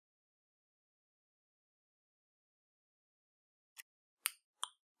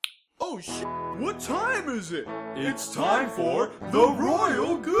Oh shit, what time is it? It's time for the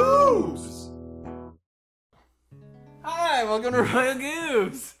Royal Goobs! Hi, welcome to Royal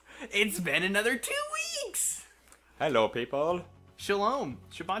Goobs! It's been another 2 weeks! Hello, people. Shalom.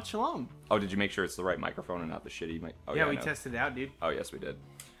 Shabbat shalom. Oh, did you make sure it's the right microphone and not the shitty mic? Oh, yeah, we no. tested it out, dude. Oh, yes, we did.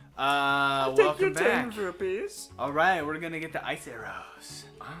 Welcome back. for a piece. Alright, we're gonna get the ice arrows.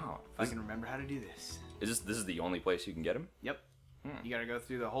 Wow. If I can remember how to do this. This is the only place you can get them? Yep. You gotta go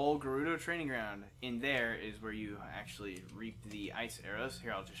through the whole Gerudo training ground. In there is where you actually reap the ice arrows.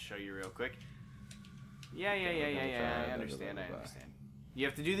 Here, I'll just show you real quick. Yeah, I understand. You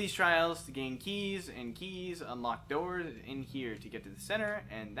have to do these trials to gain keys, and keys unlock doors in here to get to the center,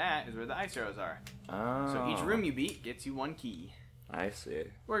 and that is where the ice arrows are. Oh. So each room you beat gets you 1 key. I see.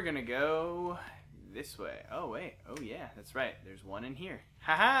 We're gonna go this way. Oh, wait. Oh, yeah, that's right. There's 1 in here.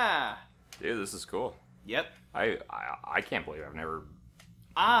 Haha! Dude, this is cool. Yep. I can't believe I've never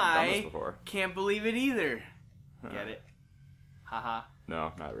done this I before. can't believe it either. Get it? Haha.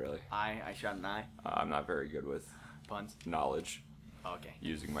 No, not really. I shot an eye. I'm not very good with Puns. knowledge. Okay.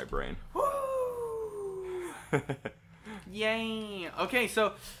 Using my brain. Woo! Yay! Okay,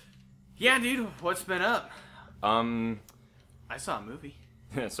 so, yeah, dude, what's been up? I saw a movie.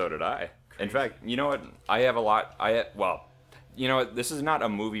 So did I. Crazy. In fact, you know what? I have a lot. Well, you know what? This is not a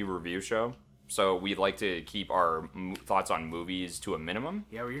movie review show, so we'd like to keep our thoughts on movies to a minimum.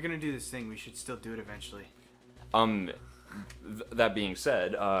 Yeah, well, you're gonna do this thing. We should still do it eventually. That being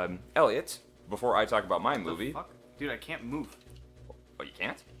said, Elliot, before I talk about my movie, Fuck? Dude, I can't move. oh, you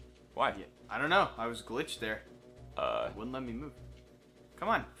can't? Why? Yeah, I don't know. I was glitched there. It wouldn't let me move. Come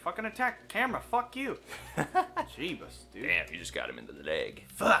on, fucking attack camera. Fuck you. Jeebus, dude. Damn, you just got him into the leg.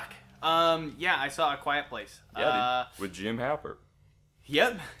 Fuck. Yeah, I saw A Quiet Place. Yeah, dude. With Jim Halpert.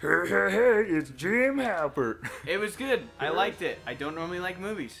 Yep. Hey, it's Jim Halpert. It was good. I liked it. I don't normally like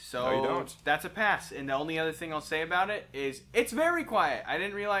movies, so No, you don't. That's a pass. And the only other thing I'll say about it is it's very quiet. I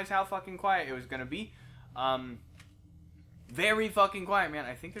didn't realize how fucking quiet it was gonna be. Very fucking quiet, man.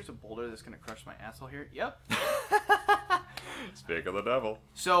 I think there's a boulder that's gonna crush my asshole here. Yep. Speak of the devil.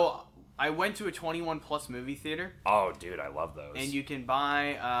 So I went to a 21+ movie theater. Oh, dude, I love those. And you can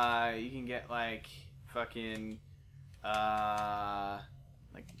buy, you can get like fucking,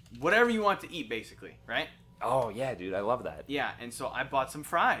 like whatever you want to eat, basically, right? Oh yeah, dude, I love that. Yeah, and so I bought some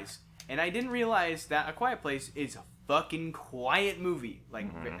fries, and I didn't realize that A Quiet Place is a fucking quiet movie. Like,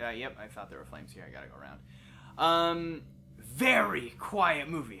 yep, I thought there were flames here. I gotta go around. Very quiet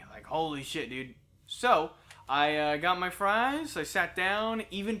movie. Like, holy shit, dude. So I got my fries. I sat down,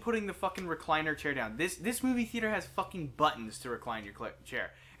 even putting the fucking recliner chair down. This movie theater has fucking buttons to recline your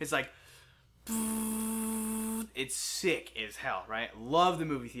chair. It's like, it's sick as hell, right? Love the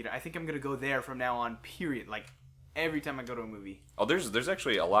movie theater. I think I'm gonna go there from now on, period. Like, every time I go to a movie. Oh, there's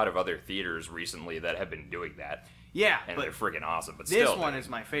actually a lot of other theaters recently that have been doing that. Yeah, and but they're freaking awesome. But this still, one is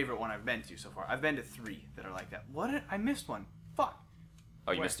my favorite one I've been to so far. I've been to 3 that are like that. What? I missed one. Fuck.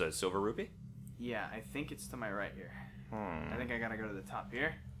 Oh, you Where? missed a Silver Rupee? Yeah, I think it's to my right here. I think I gotta go to the top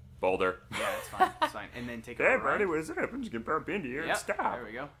here. Boulder. Yeah, it's fine. It's fine. And then take a Hey, right. buddy, what is it? You can bump into here and stop. There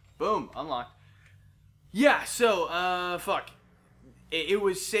we go. Boom. Unlocked. Yeah, so, fuck. It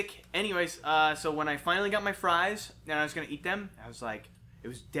was sick. Anyways, so when I finally got my fries and I was gonna eat them, I was like, it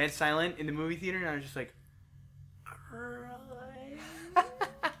was dead silent in the movie theater, and I was just like,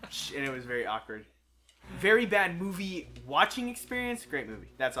 and it was very awkward. Very bad movie watching experience. Great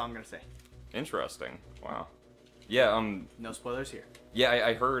movie. That's all I'm gonna say. Interesting. Wow. Yeah. No spoilers here. Yeah,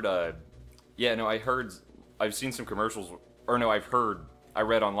 I heard. Yeah, no, I heard. I've seen some commercials, or no, I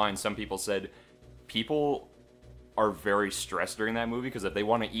read online. Some people said people are very stressed during that movie because if they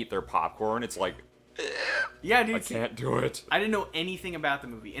want to eat their popcorn, it's like, yeah, dude. I can't do it. I didn't know anything about the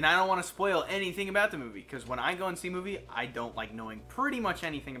movie, and I don't want to spoil anything about the movie because when I go and see a movie, I don't like knowing pretty much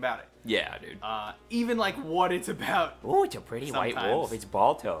anything about it. Yeah, dude. Even like what it's about. Ooh, it's a pretty white wolf. It's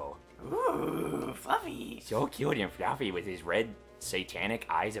Balto. Ooh, fluffy. So cute and fluffy with his red satanic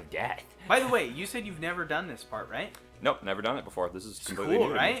eyes of death. By the way, you said you've never done this part, right? Nope, never done it before. This is completely cool,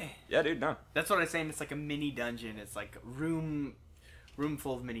 new to right? me. Yeah, dude, no. That's what I'm saying. It's like a mini dungeon. It's like a room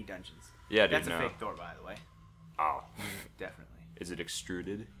full of mini dungeons. Yeah, dude, That's a fake door, by the way. Oh. Definitely. Is it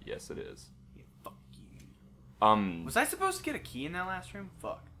extruded? Yes, it is. Yeah, fuck you. Was I I supposed to get a key in that last room?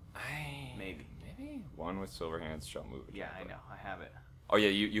 Fuck. Maybe. One with silver hands shall move. Yeah, I know. I have it. Oh yeah,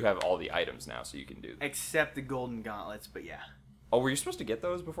 you have all the items now, so you can do that. Except the golden gauntlets, but yeah. Oh, were you supposed to get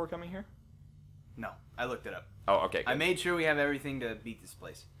those before coming here? No, I looked it up. Oh, okay. Good. I made sure we have everything to beat this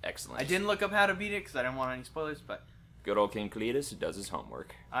place. Excellent. I didn't look up how to beat it because I didn't want any spoilers, but Good old King Cletus does his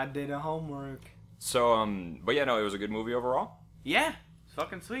homework. I did a homework. So, but yeah, no, it was a good movie overall. Yeah, it's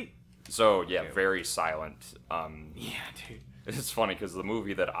fucking sweet. So yeah, very silent. Yeah, dude. It's funny because the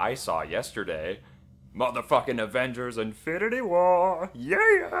movie that I saw yesterday, motherfucking Avengers: Infinity War,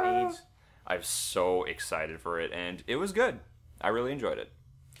 yeah! AIDS. I'm so excited for it, and it was good. I really enjoyed it.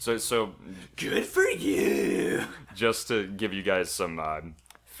 So Good for you. just to give you guys some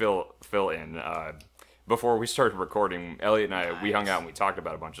fill in, before we started recording, Elliot and I we hung out and we talked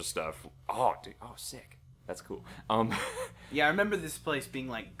about a bunch of stuff. Oh, dude, sick. That's cool. Yeah, I remember this place being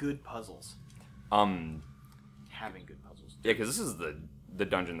like good puzzles. Having good puzzles. Yeah, because this is the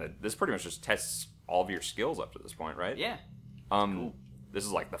dungeon that this pretty much just tests all of your skills up to this point, right? Yeah. Cool. This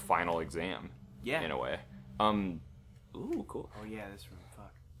is like the final exam. Yeah. In a way. Ooh, cool. Oh yeah, this room.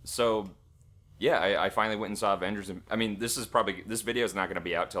 Fuck. So, yeah, I finally went and saw Avengers. I mean, this video is not going to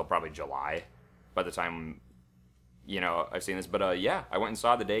be out till probably July, by the time, I've seen this. But yeah, I went and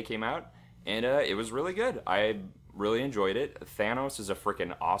saw it the day it came out, and it was really good. I really enjoyed it. Thanos is a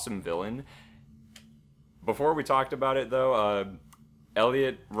freaking awesome villain. Before we talked about it, though,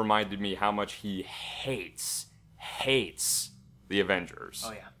 Elliot reminded me how much he hates the Avengers.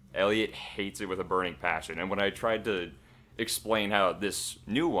 Oh yeah. Elliot hates it with a burning passion, and when I tried to explain how this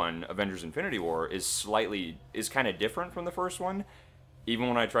new one, Avengers: Infinity War, is kind of different from the first one, even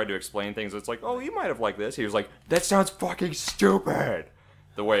when I tried to explain things, it's like, oh, you might have liked this. He was like, that sounds fucking stupid.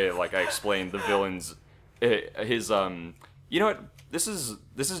 The way like I explained the villains, his you know what? This is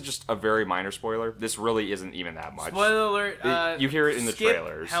just a very minor spoiler. This really isn't even that much. Spoiler alert. You hear it in the skip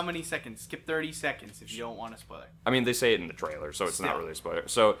trailers. How many seconds? Skip 30 seconds if you don't want a spoiler. I mean, they say it in the trailer, so it's not really a spoiler.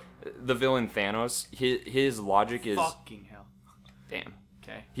 So, the villain Thanos, his logic is... Fucking hell. Damn.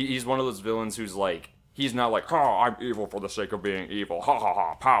 Okay. He's one of those villains who's like... He's not like, oh, I'm evil for the sake of being evil. Ha ha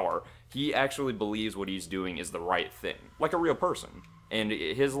ha, power. He actually believes what he's doing is the right thing. Like a real person. And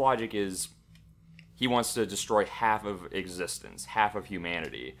his logic is... He wants to destroy half of existence, half of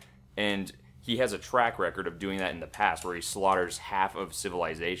humanity. And he has a track record of doing that in the past where he slaughters half of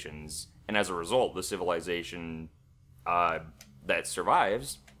civilizations. And as a result, the civilization that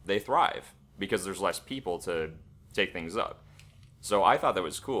survives, they thrive. Because there's less people to take things up. So I thought that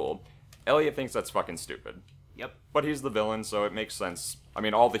was cool. Elliot thinks that's fucking stupid. Yep. But he's the villain, so it makes sense. I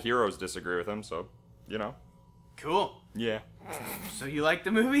mean, all the heroes disagree with him, so, Cool. Yeah. So you liked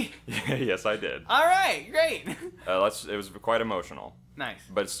the movie? Yes, I did. All right, great. It was quite emotional. Nice.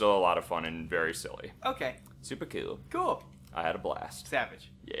 But still a lot of fun and very silly. Okay. Super cool. Cool. I had a blast.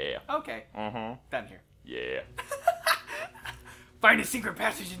 Savage. Yeah. Okay. Mm-hmm. Done here. Yeah. Find a secret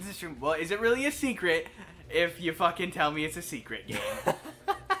passage in this room. Well, is it really a secret if you fucking tell me it's a secret? Yeah.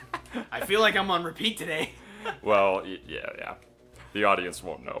 I feel like I'm on repeat today. Well, yeah. The audience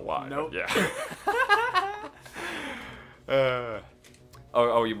won't know why. Nope. Yeah.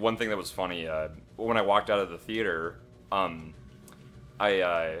 One thing that was funny, when I walked out of the theater, when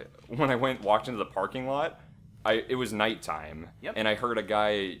I walked into the parking lot, it was nighttime, Yep. and I heard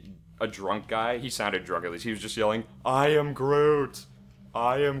a drunk guy, he sounded drunk at least, he was just yelling, I am Groot!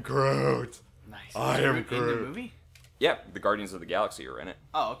 I am Groot! Nice. I Is am it in the Groot. movie? Yeah, the Guardians of the Galaxy are in it.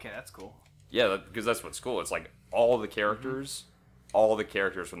 Oh, okay, that's cool. Yeah, because that's what's cool. It's like all the characters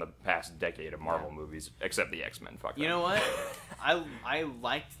from the past decade of Marvel movies, except the X-Men. Fuck You them. know what? I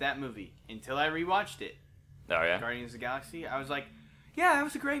liked that movie until I rewatched it. Oh yeah. Guardians of the Galaxy. I was like, yeah, that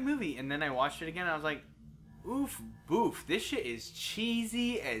was a great movie. And then I watched it again. And I was like, oof, boof. This shit is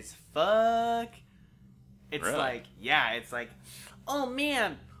cheesy as fuck. It's Really? like, yeah, it's like, oh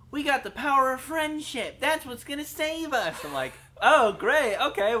man, we got the power of friendship. That's what's gonna save us. I'm like, oh great,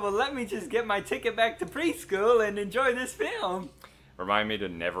 okay, well let me just get my ticket back to preschool and enjoy this film. Remind me to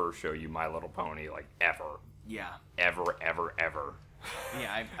never show you My Little Pony, like ever, Yeah. ever, ever, ever.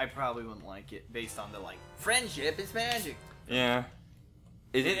 Yeah, I probably wouldn't like it based on the like friendship is magic. Yeah.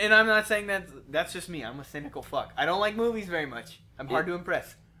 And I'm not saying that's just me. I'm a cynical fuck. I don't like movies very much. I'm hard to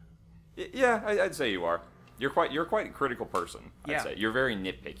impress. Yeah, I'd say you are. You're quite a critical person. I'd Yeah. say you're very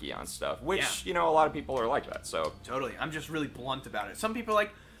nitpicky on stuff, which Yeah. a lot of people are like that. So Totally. I'm just really blunt about it. Some people are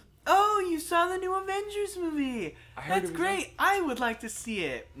like, oh, you saw the new Avengers movie. I heard That's it was great. I would like to see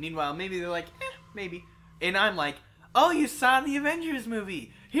it. Meanwhile, maybe they're like, maybe. And I'm like, oh, you saw the Avengers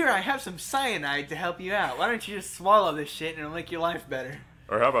movie. Here, I have some cyanide to help you out. Why don't you just swallow this shit and it'll make your life better?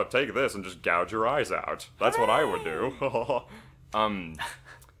 or how about take this and just gouge your eyes out? That's what I would do.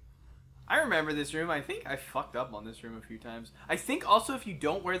 I remember this room. I think I fucked up on this room a few times. I think also if you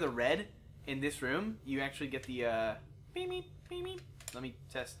don't wear the red in this room, you actually get the beep, beep, beep, beep. Let me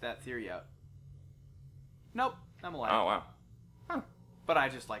test that theory out. Nope, I'm alive. Oh wow. Huh. But I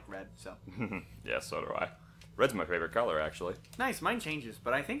just like red, so. Yeah, so do I. Red's my favorite color, actually. Nice, mine changes,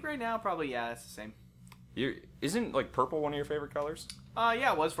 but I think right now probably, yeah, it's the same. Isn't like purple one of your favorite colors?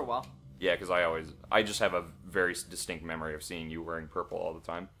 Yeah, it was for a while. Yeah, because I just have a very distinct memory of seeing you wearing purple all the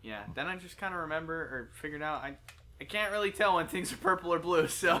time. Yeah, then I just kind of remember or figured out I can't really tell when things are purple or blue,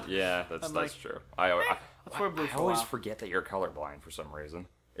 so... Yeah, that's like, true. Let's wear blue I for a always while. forget that you're colorblind for some reason.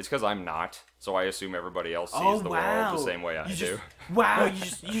 It's because I'm not, so I assume everybody else sees the world the same way I do. Wow,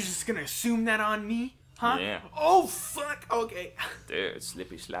 you're just gonna assume that on me? Huh? Yeah. Oh, fuck! Okay. Dude,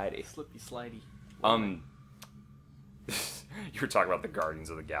 slippy slidey. Slippy slidey. You were talking about the Guardians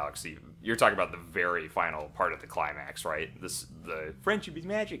of the Galaxy. You're talking about the very final part of the climax, right? The friendship is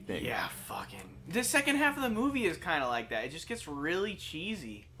magic thing. Yeah, fucking. The second half of the movie is kind of like that. It just gets really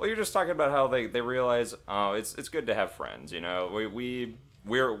cheesy. Well, you're just talking about how they realize, oh, it's good to have friends, you know?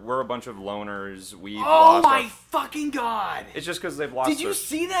 We're a bunch of loners. Oh my fucking god! It's just because they've lost Did you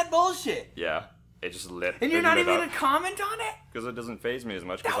see that bullshit? Yeah. It just lit. And you're not even gonna comment on it? Because it doesn't faze me as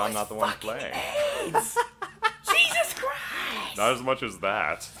much because I'm not the one playing. AIDS. Jesus Christ! Not as much as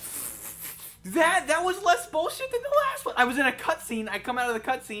that. That was less bullshit than the last one. I was in a cutscene. I come out of the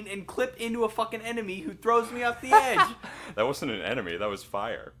cutscene and clip into a fucking enemy who throws me off the edge. That wasn't an enemy. That was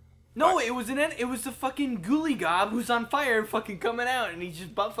fire. No, it was the fucking ghoulie gob who's on fire and fucking coming out, and he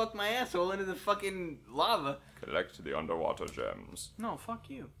just butt fucked my asshole into the fucking lava. Collect the underwater gems. No,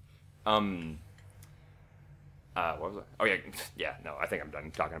 fuck you. What was it? Oh, yeah, no, I think I'm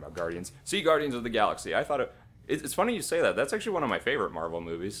done talking about Guardians. See Guardians of the Galaxy. I thought it's funny you say that. That's actually one of my favorite Marvel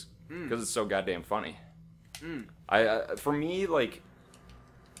movies because it's so goddamn funny. For me, like,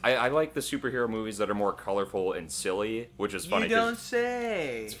 I like the superhero movies that are more colorful and silly, which is funny. You don't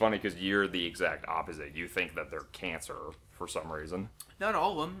say. It's funny because you're the exact opposite. You think that they're cancer for some reason. Not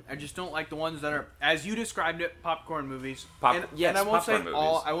all of them. I just don't like the ones that are, as you described it, popcorn movies. Yes, and I won't say popcorn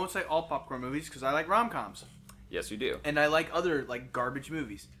all. movies. I won't say all popcorn movies because I like rom-coms. Yes, you do. And I like other like garbage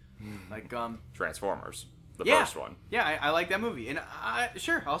movies, like Transformers, the yeah, first one. Yeah, I like that movie, and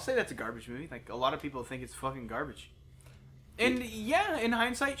sure, I'll say that's a garbage movie. Like a lot of people think it's fucking garbage. And yeah, in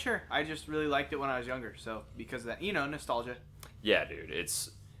hindsight, sure, I just really liked it when I was younger. So because of that, nostalgia. Yeah, dude,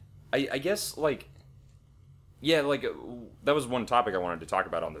 it's. I guess like. Yeah, like that was one topic I wanted to talk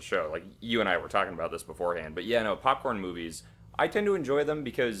about on the show. Like you and I were talking about this beforehand, but yeah, no, popcorn movies. I tend to enjoy them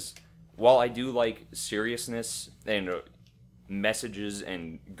because while I do like seriousness and messages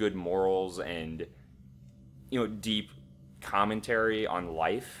and good morals and deep commentary on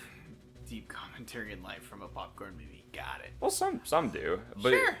life. Deep commentary in life from a popcorn movie. Got it. Well, some do,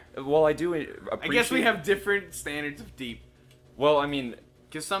 but sure. Well, I do appreciate. I guess we have different standards of deep. Well, I mean,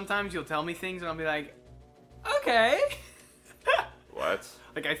 because sometimes you'll tell me things and I'll be like, okay. What?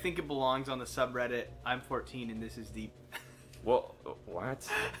 Like I think it belongs on the subreddit. I'm 14 and this is deep. Well, what?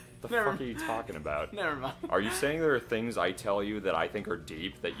 The fuck are you talking about? Never mind. Are you saying there are things I tell you that I think are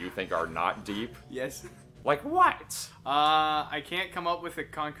deep that you think are not deep? Yes. Like what? I can't come up with a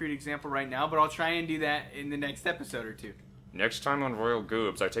concrete example right now, but I'll try and do that in the next episode or two. Next time on Royal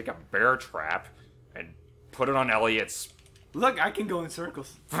Goobs, I take a bear trap and put it on Elliot's. Look, I can go in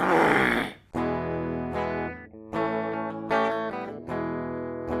circles.